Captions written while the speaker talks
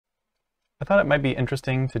I thought it might be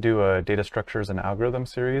interesting to do a data structures and algorithm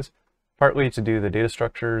series, partly to do the data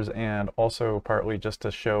structures and also partly just to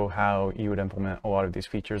show how you would implement a lot of these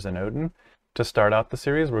features in Odin. To start out the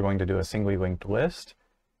series, we're going to do a singly linked list,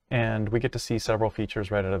 and we get to see several features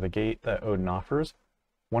right out of the gate that Odin offers.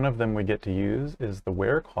 One of them we get to use is the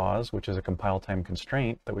where clause, which is a compile time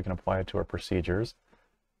constraint that we can apply to our procedures.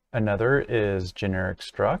 Another is generic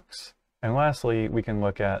structs. And lastly, we can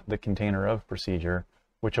look at the container of procedure,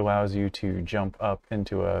 which allows you to jump up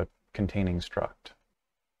into a containing struct.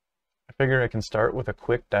 I figure I can start with a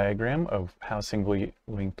quick diagram of how singly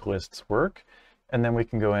linked lists work, and then we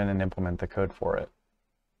can go in and implement the code for it.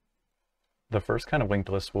 The first kind of linked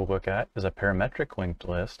list we'll look at is a parametric linked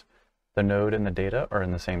list. The node and the data are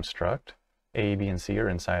in the same struct. A, B, and C are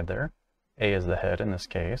inside there. A is the head in this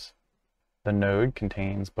case. The node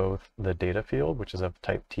contains both the data field, which is of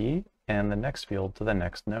type T, and the next field to the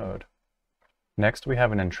next node. Next, we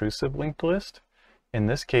have an intrusive linked list. In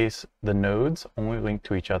this case, the nodes only link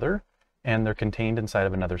to each other, and they're contained inside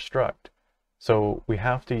of another struct. So we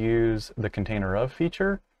have to use the container of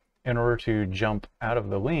feature in order to jump out of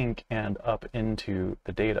the link and up into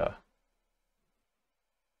the data.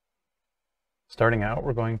 Starting out,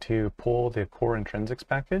 we're going to pull the core intrinsics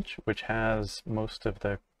package, which has most of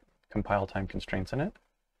the compile time constraints in it.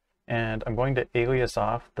 And I'm going to alias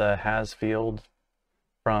off the has field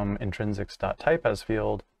from intrinsics.type as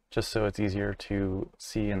field, just so it's easier to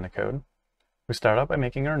see in the code. We start out by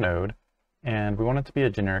making our node, and we want it to be a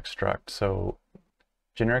generic struct. So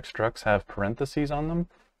generic structs have parentheses on them,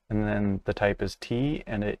 and then the type is T,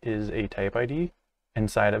 and it is a type ID.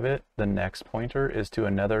 Inside of it, the next pointer is to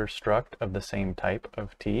another struct of the same type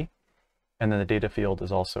of T, and then the data field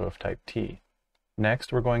is also of type T.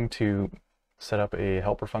 Next, we're going to set up a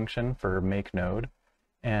helper function for make node,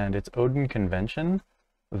 and it's Odin convention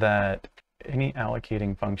that any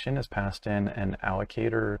allocating function is passed in an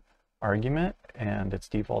allocator argument, and it's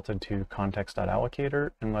defaulted to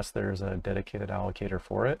context.allocator unless there's a dedicated allocator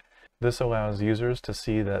for it. This allows users to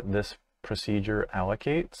see that this procedure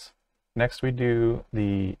allocates. Next, we do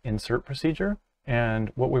the insert procedure,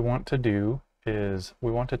 and what we want to do is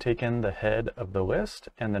we want to take in the head of the list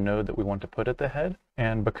and the node that we want to put at the head.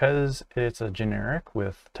 And because it's a generic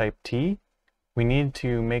with type T, we need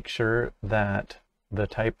to make sure that the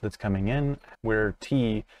type that's coming in, where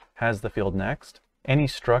T has the field next, any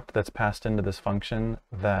struct that's passed into this function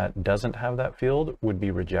that doesn't have that field would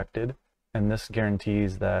be rejected. And this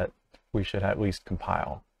guarantees that we should at least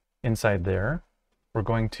compile. Inside there, we're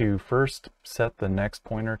going to first set the next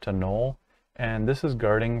pointer to null, and this is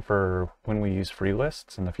guarding for when we use free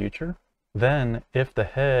lists in the future. Then, if the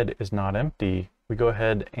head is not empty, we go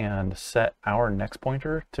ahead and set our next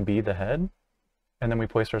pointer to be the head, and then we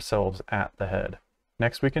place ourselves at the head.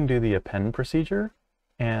 Next, we can do the append procedure,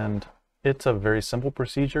 and it's a very simple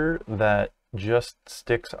procedure that just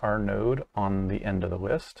sticks our node on the end of the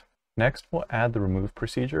list. Next, we'll add the remove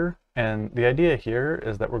procedure, and the idea here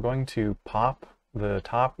is that we're going to pop the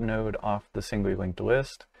top node off the singly linked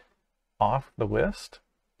list off the list,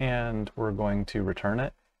 and we're going to return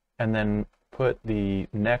it and then put the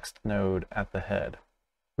next node at the head.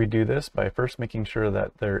 We do this by first making sure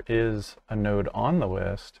that there is a node on the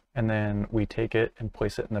list, and then we take it and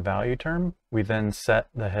place it in the value term. We then set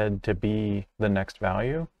the head to be the next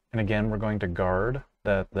value, and again we're going to guard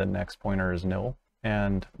that the next pointer is nil.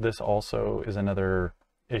 And this also is another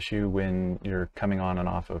issue when you're coming on and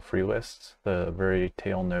off of free lists. The very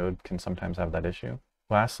tail node can sometimes have that issue.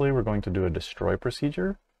 Lastly, we're going to do a destroy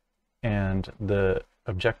procedure, and the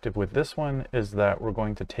objective with this one is that we're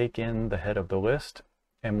going to take in the head of the list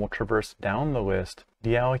and we'll traverse down the list,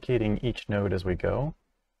 deallocating each node as we go.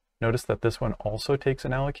 Notice that this one also takes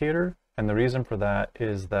an allocator, and the reason for that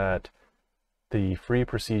is that the free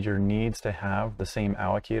procedure needs to have the same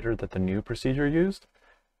allocator that the new procedure used,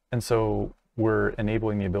 and so we're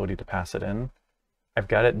enabling the ability to pass it in. I've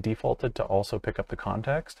got it defaulted to also pick up the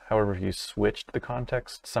context. However, if you switched the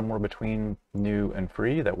context somewhere between new and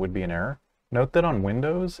free, that would be an error. Note that on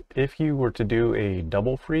Windows, if you were to do a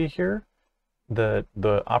double free here,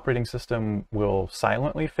 the operating system will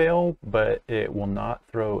silently fail, but it will not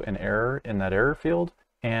throw an error in that error field,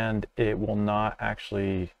 and it will not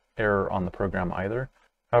actually error on the program either.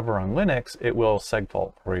 However, on Linux, it will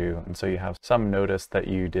segfault for you, and so you have some notice that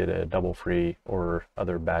you did a double free or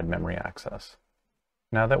other bad memory access.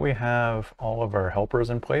 Now that we have all of our helpers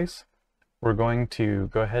in place, we're going to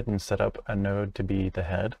go ahead and set up a node to be the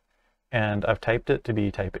head. And I've typed it to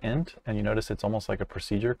be type int, and you notice it's almost like a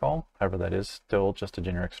procedure call. However, that is still just a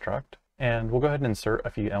generic struct. And we'll go ahead and insert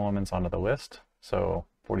a few elements onto the list. So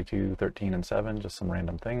 42, 13, and 7, just some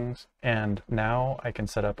random things. And now I can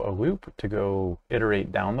set up a loop to go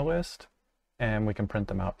iterate down the list, and we can print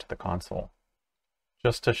them out to the console.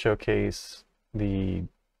 Just to showcase the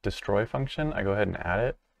destroy function, I go ahead and add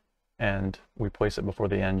it, and we place it before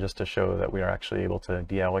the end just to show that we are actually able to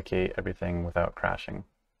deallocate everything without crashing.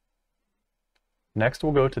 Next,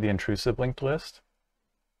 we'll go to the intrusive linked list.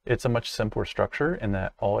 It's a much simpler structure in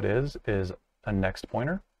that all it is a next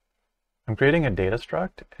pointer. I'm creating a data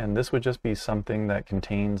struct, and this would just be something that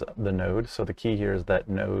contains the node. So the key here is that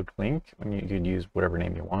node link, and you could use whatever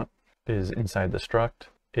name you want, is inside the struct.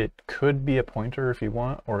 It could be a pointer if you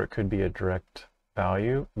want, or it could be a direct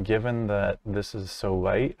value. Given that this is so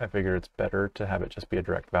light, I figure it's better to have it just be a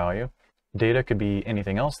direct value. Data could be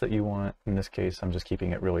anything else that you want. In this case, I'm just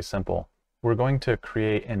keeping it really simple. We're going to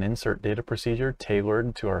create an insert data procedure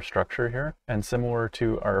tailored to our structure here. And similar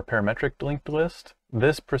to our parametric linked list,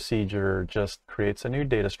 this procedure just creates a new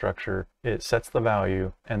data structure. It sets the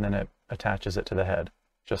value, and then it attaches it to the head,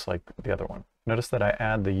 just like the other one. Notice that I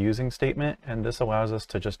add the using statement, and this allows us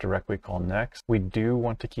to just directly call next. We do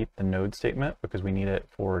want to keep the node statement because we need it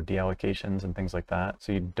for deallocations and things like that,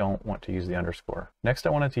 so you don't want to use the underscore. Next,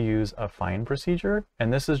 I wanted to use a find procedure,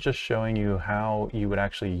 and this is just showing you how you would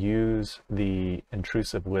actually use the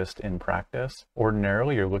intrusive list in practice.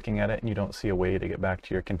 Ordinarily, you're looking at it and you don't see a way to get back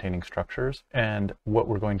to your containing structures, and what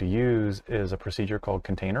we're going to use is a procedure called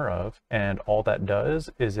container of, and all that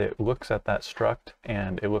does is it looks at that struct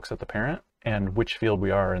and it looks at the parent and which field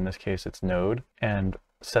we are, in this case it's node, and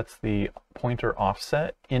sets the pointer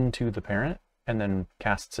offset into the parent and then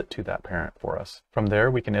casts it to that parent for us. From there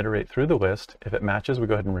we can iterate through the list. If it matches, we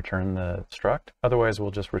go ahead and return the struct. Otherwise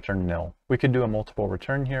we'll just return nil. We could do a multiple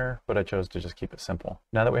return here, but I chose to just keep it simple.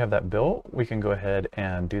 Now that we have that built, we can go ahead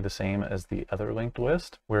and do the same as the other linked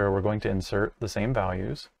list, where we're going to insert the same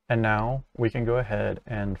values. And now we can go ahead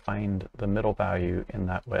and find the middle value in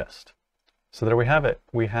that list. So there we have it.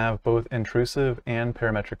 We have both intrusive and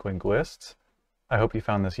parametric linked lists. I hope you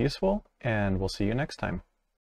found this useful, and we'll see you next time.